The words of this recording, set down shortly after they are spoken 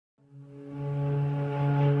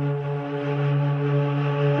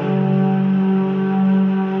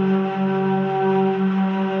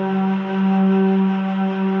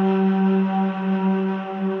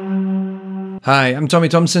Hi, I'm Tommy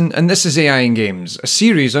Thompson, and this is AI in Games, a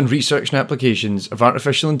series on research and applications of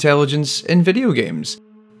artificial intelligence in video games.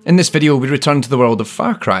 In this video, we return to the world of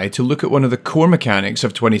Far Cry to look at one of the core mechanics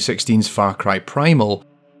of 2016's Far Cry Primal,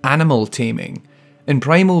 animal taming. In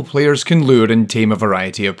Primal, players can lure and tame a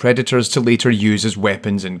variety of predators to later use as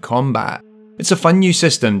weapons in combat. It's a fun new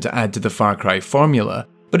system to add to the Far Cry formula,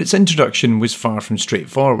 but its introduction was far from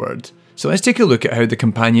straightforward. So let's take a look at how the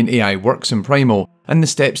companion AI works in Primal, and the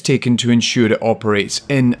steps taken to ensure it operates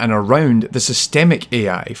in and around the systemic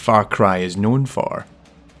AI Far Cry is known for.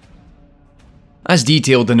 As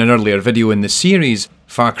detailed in an earlier video in the series,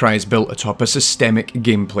 Far Cry is built atop a systemic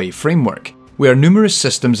gameplay framework, where numerous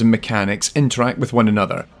systems and mechanics interact with one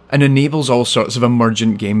another, and enables all sorts of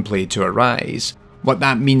emergent gameplay to arise. What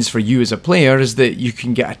that means for you as a player is that you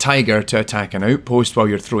can get a tiger to attack an outpost while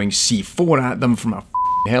you're throwing C4 at them from a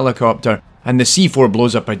helicopter, and the C4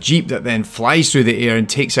 blows up a jeep that then flies through the air and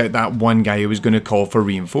takes out that one guy who was going to call for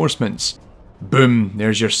reinforcements. Boom,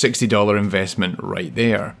 there's your $60 investment right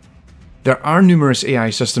there. There are numerous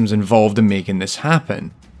AI systems involved in making this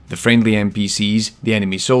happen. The friendly NPCs, the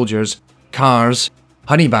enemy soldiers, cars,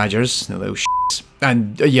 honey badgers, the little shits,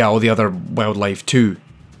 and yeah, all the other wildlife too.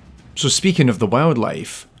 So speaking of the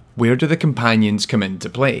wildlife, where do the companions come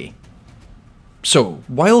into play? So,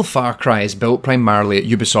 while Far Cry is built primarily at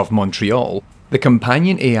Ubisoft Montreal, the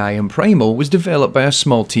companion AI in Primal was developed by a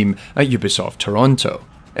small team at Ubisoft Toronto.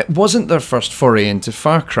 It wasn't their first foray into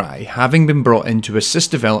Far Cry, having been brought in to assist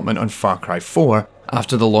development on Far Cry 4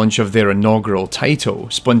 after the launch of their inaugural title,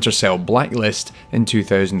 Splinter Cell Blacklist, in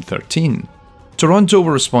 2013. Toronto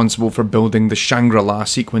were responsible for building the Shangri-La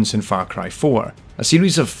sequence in Far Cry 4, a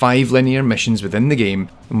series of 5 linear missions within the game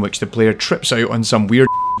in which the player trips out on some weird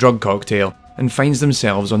drug cocktail and finds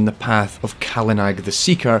themselves on the path of Kalinag the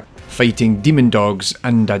Seeker, fighting demon dogs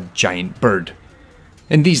and a giant bird.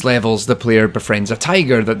 In these levels, the player befriends a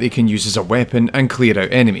tiger that they can use as a weapon and clear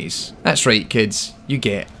out enemies. That's right kids, you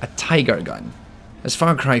get a tiger gun. As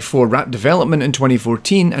Far Cry 4 wrapped development in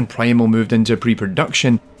 2014 and Primal moved into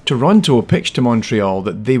pre-production, Toronto pitched to Montreal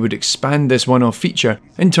that they would expand this one-off feature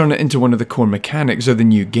and turn it into one of the core mechanics of the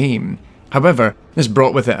new game. However, this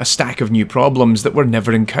brought with it a stack of new problems that were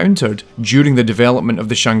never encountered during the development of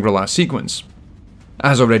the Shangri-La sequence.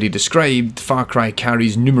 As already described, Far Cry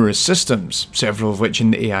carries numerous systems, several of which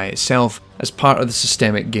in the AI itself, as part of the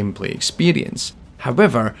systemic gameplay experience.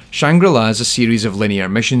 However, Shangri-La is a series of linear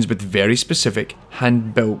missions with very specific,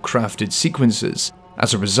 hand-built crafted sequences.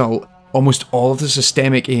 As a result, almost all of the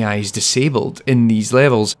systemic AI is disabled in these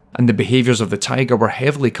levels, and the behaviours of the tiger were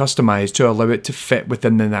heavily customised to allow it to fit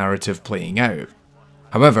within the narrative playing out.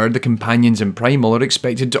 However, the companions in Primal are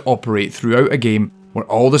expected to operate throughout a game where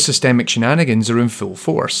all the systemic shenanigans are in full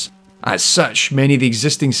force. As such, many of the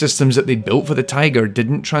existing systems that they'd built for the tiger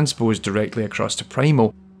didn't transpose directly across to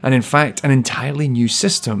Primal, and in fact an entirely new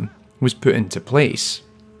system was put into place.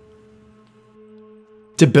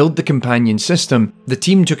 To build the companion system, the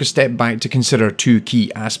team took a step back to consider two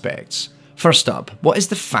key aspects. First up, what is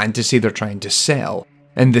the fantasy they're trying to sell?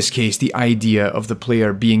 In this case, the idea of the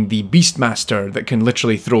player being the beastmaster that can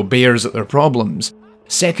literally throw bears at their problems.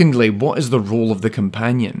 Secondly, what is the role of the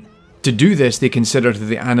companion? To do this, they considered that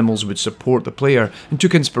the animals would support the player and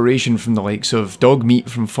took inspiration from the likes of Dogmeat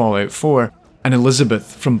from Fallout 4 and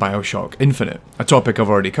Elizabeth from Bioshock Infinite, a topic I've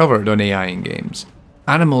already covered on AI in Games.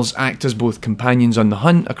 Animals act as both companions on the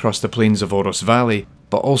hunt across the plains of Oros Valley,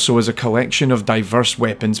 but also as a collection of diverse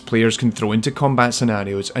weapons players can throw into combat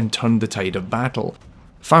scenarios and turn the tide of battle.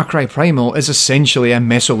 Far Cry Primal is essentially a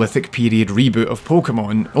Mesolithic period reboot of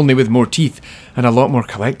Pokemon, only with more teeth and a lot more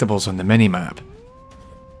collectibles on the minimap.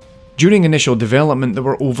 During initial development, there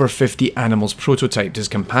were over 50 animals prototyped as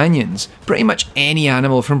companions. Pretty much any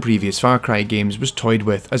animal from previous Far Cry games was toyed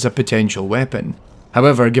with as a potential weapon.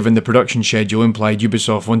 However, given the production schedule implied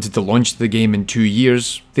Ubisoft wanted to launch the game in 2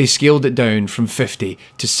 years, they scaled it down from 50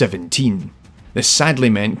 to 17. This sadly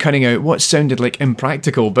meant cutting out what sounded like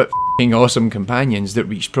impractical but f***ing awesome companions that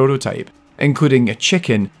reached prototype, including a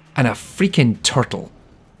chicken and a freaking turtle.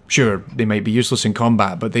 Sure, they might be useless in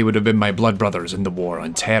combat, but they would have been my blood brothers in the war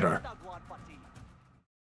on terror.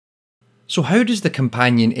 So how does the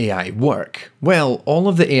companion AI work? Well, all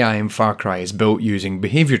of the AI in Far Cry is built using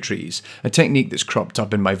behaviour trees, a technique that's cropped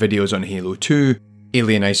up in my videos on Halo 2,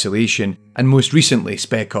 Alien Isolation, and most recently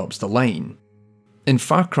Spec Ops: The Line. In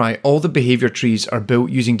Far Cry, all the behaviour trees are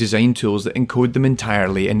built using design tools that encode them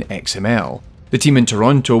entirely in XML. The team in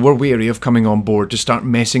Toronto were wary of coming on board to start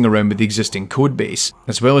messing around with the existing codebase,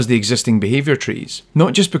 as well as the existing behaviour trees.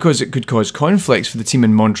 Not just because it could cause conflicts for the team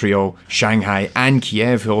in Montreal, Shanghai and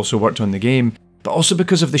Kiev who also worked on the game, but also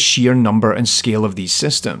because of the sheer number and scale of these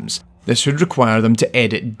systems. This would require them to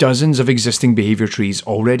edit dozens of existing behaviour trees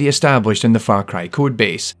already established in the Far Cry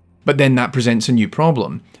codebase. But then that presents a new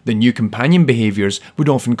problem. The new companion behaviours would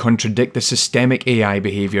often contradict the systemic AI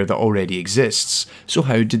behaviour that already exists, so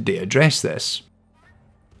how did they address this?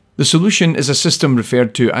 The solution is a system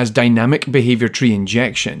referred to as dynamic behaviour tree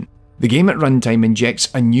injection. The game at runtime injects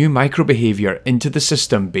a new micro-behaviour into the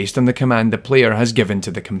system based on the command the player has given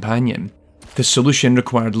to the companion. This solution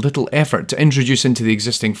required little effort to introduce into the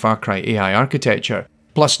existing Far Cry AI architecture,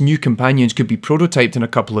 plus new companions could be prototyped in a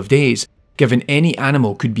couple of days, given any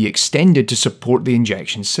animal could be extended to support the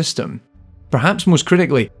injection system. Perhaps most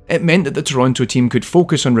critically, it meant that the Toronto team could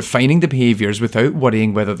focus on refining the behaviours without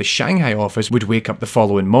worrying whether the Shanghai office would wake up the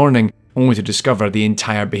following morning only to discover the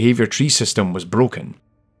entire behaviour tree system was broken.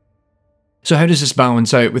 So how does this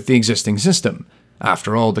balance out with the existing system?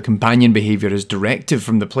 After all, the companion behaviour is directive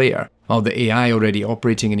from the player, while the AI already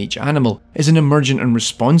operating in each animal is an emergent and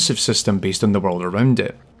responsive system based on the world around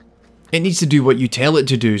it. It needs to do what you tell it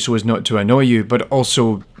to do so as not to annoy you, but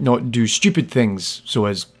also not do stupid things so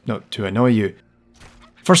as not to annoy you.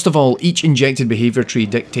 First of all, each injected behaviour tree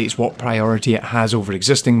dictates what priority it has over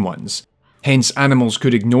existing ones. Hence, animals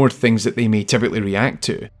could ignore things that they may typically react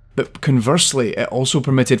to. But conversely, it also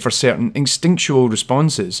permitted for certain instinctual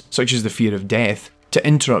responses, such as the fear of death, to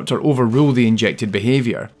interrupt or overrule the injected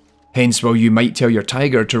behaviour. Hence, while you might tell your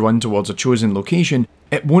tiger to run towards a chosen location,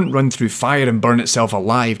 it won't run through fire and burn itself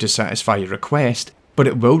alive to satisfy your request, but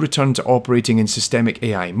it will return to operating in systemic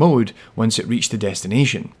AI mode once it reached the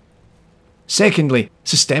destination. Secondly,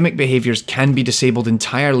 systemic behaviours can be disabled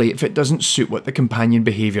entirely if it doesn't suit what the companion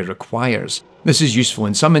behaviour requires. This is useful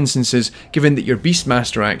in some instances, given that your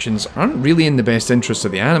Beastmaster actions aren't really in the best interests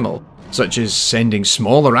of the animal, such as sending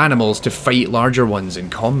smaller animals to fight larger ones in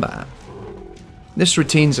combat. This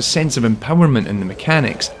retains a sense of empowerment in the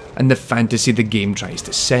mechanics and the fantasy the game tries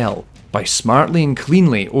to sell, by smartly and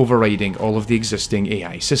cleanly overriding all of the existing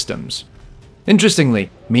AI systems.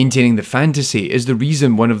 Interestingly, maintaining the fantasy is the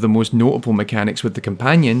reason one of the most notable mechanics with the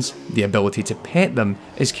companions, the ability to pet them,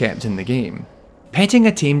 is kept in the game. Petting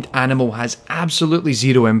a tamed animal has absolutely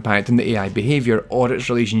zero impact on the AI behaviour or its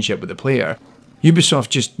relationship with the player. Ubisoft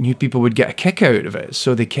just knew people would get a kick out of it,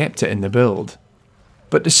 so they kept it in the build.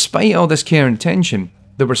 But despite all this care and attention,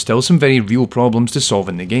 there were still some very real problems to solve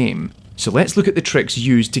in the game, so let's look at the tricks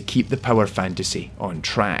used to keep the power fantasy on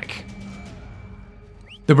track.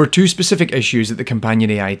 There were two specific issues that the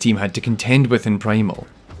companion AI team had to contend with in Primal.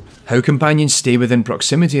 How companions stay within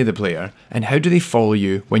proximity of the player, and how do they follow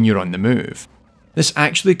you when you're on the move? This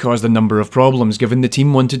actually caused a number of problems given the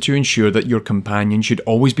team wanted to ensure that your companion should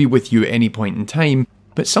always be with you at any point in time,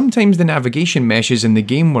 but sometimes the navigation meshes in the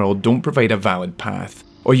game world don't provide a valid path,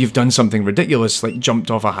 or you've done something ridiculous like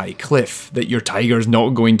jumped off a high cliff that your tiger's not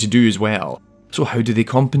going to do as well. So how do they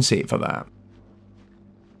compensate for that?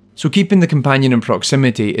 So keeping the companion in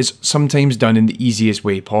proximity is sometimes done in the easiest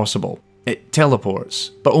way possible. It teleports,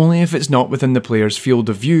 but only if it's not within the player's field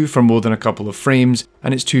of view for more than a couple of frames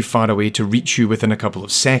and it's too far away to reach you within a couple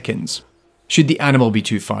of seconds. Should the animal be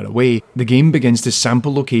too far away, the game begins to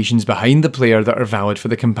sample locations behind the player that are valid for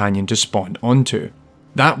the companion to spawn onto.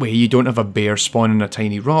 That way you don't have a bear spawn in a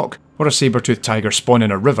tiny rock or a saber-toothed tiger spawn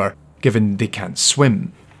in a river, given they can't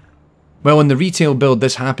swim. Well, in the retail build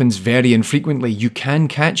this happens very infrequently. You can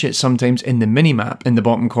catch it sometimes in the minimap in the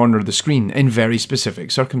bottom corner of the screen in very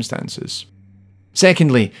specific circumstances.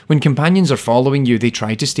 Secondly, when companions are following you, they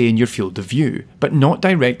try to stay in your field of view, but not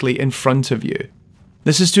directly in front of you.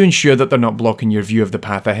 This is to ensure that they're not blocking your view of the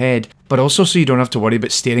path ahead, but also so you don't have to worry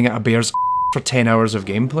about staring at a bear's for 10 hours of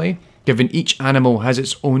gameplay, given each animal has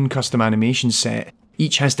its own custom animation set.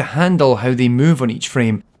 Each has to handle how they move on each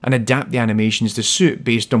frame and adapt the animations to suit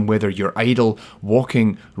based on whether you're idle,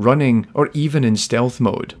 walking, running, or even in stealth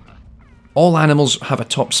mode. All animals have a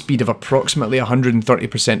top speed of approximately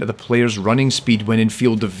 130% of the player's running speed when in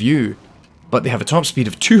field of view, but they have a top speed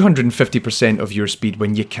of 250% of your speed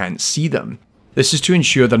when you can't see them. This is to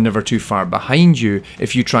ensure they're never too far behind you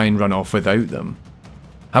if you try and run off without them.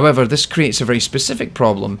 However, this creates a very specific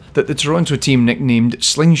problem that the Toronto team nicknamed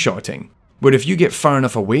slingshotting, where if you get far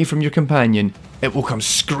enough away from your companion, it will come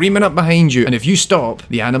screaming up behind you, and if you stop,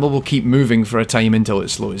 the animal will keep moving for a time until it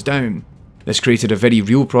slows down. This created a very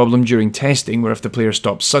real problem during testing, where if the player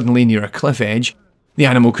stopped suddenly near a cliff edge, the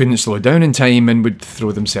animal couldn't slow down in time and would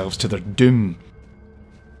throw themselves to their doom.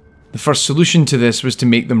 The first solution to this was to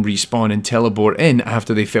make them respawn and teleport in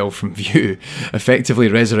after they fell from view, effectively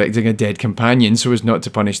resurrecting a dead companion so as not to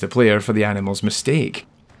punish the player for the animal's mistake.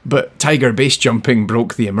 But tiger base jumping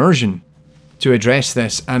broke the immersion. To address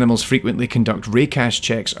this, animals frequently conduct raycast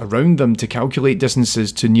checks around them to calculate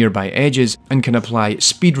distances to nearby edges and can apply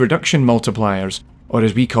speed reduction multipliers, or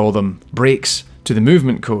as we call them, breaks, to the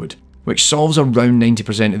movement code, which solves around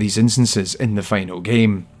 90% of these instances in the final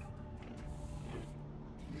game.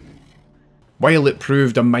 While it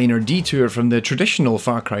proved a minor detour from the traditional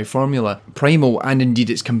Far Cry formula, Primal, and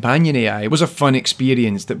indeed its companion AI, was a fun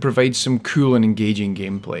experience that provides some cool and engaging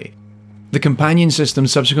gameplay. The companion system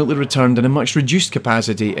subsequently returned in a much reduced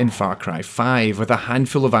capacity in Far Cry 5, with a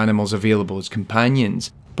handful of animals available as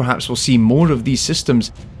companions. Perhaps we'll see more of these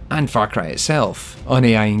systems, and Far Cry itself, on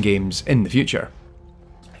AI in games in the future.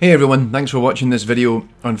 Hey everyone, thanks for watching this video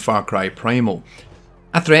on Far Cry Primal.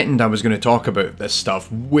 I threatened I was going to talk about this stuff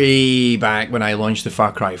way back when I launched the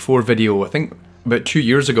Far Cry 4 video, I think about 2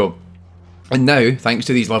 years ago. And now, thanks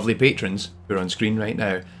to these lovely patrons, who are on screen right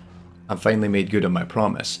now, I've finally made good on my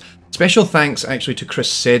promise. Special thanks actually to Chris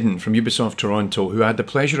Seddon from Ubisoft Toronto, who I had the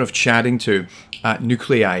pleasure of chatting to at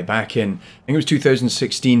Nucl.AI back in, I think it was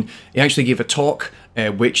 2016. He actually gave a talk,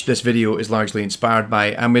 which this video is largely inspired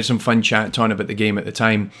by, and we had some fun chat on about the game at the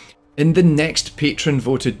time. In the next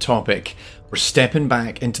patron-voted topic, we're stepping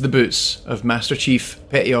back into the boots of Master Chief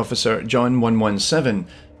Petty Officer John 117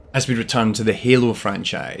 as we return to the Halo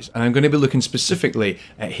franchise, and I'm going to be looking specifically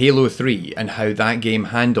at Halo 3 and how that game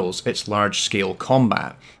handles its large-scale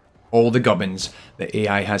combat, all the gubbins that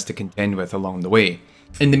AI has to contend with along the way.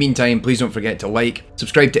 In the meantime, please don't forget to like,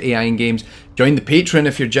 subscribe to AI in Games, join the Patreon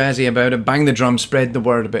if you're jazzy about it, bang the drum, spread the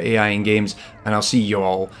word about AI in Games, and I'll see you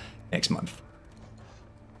all next month.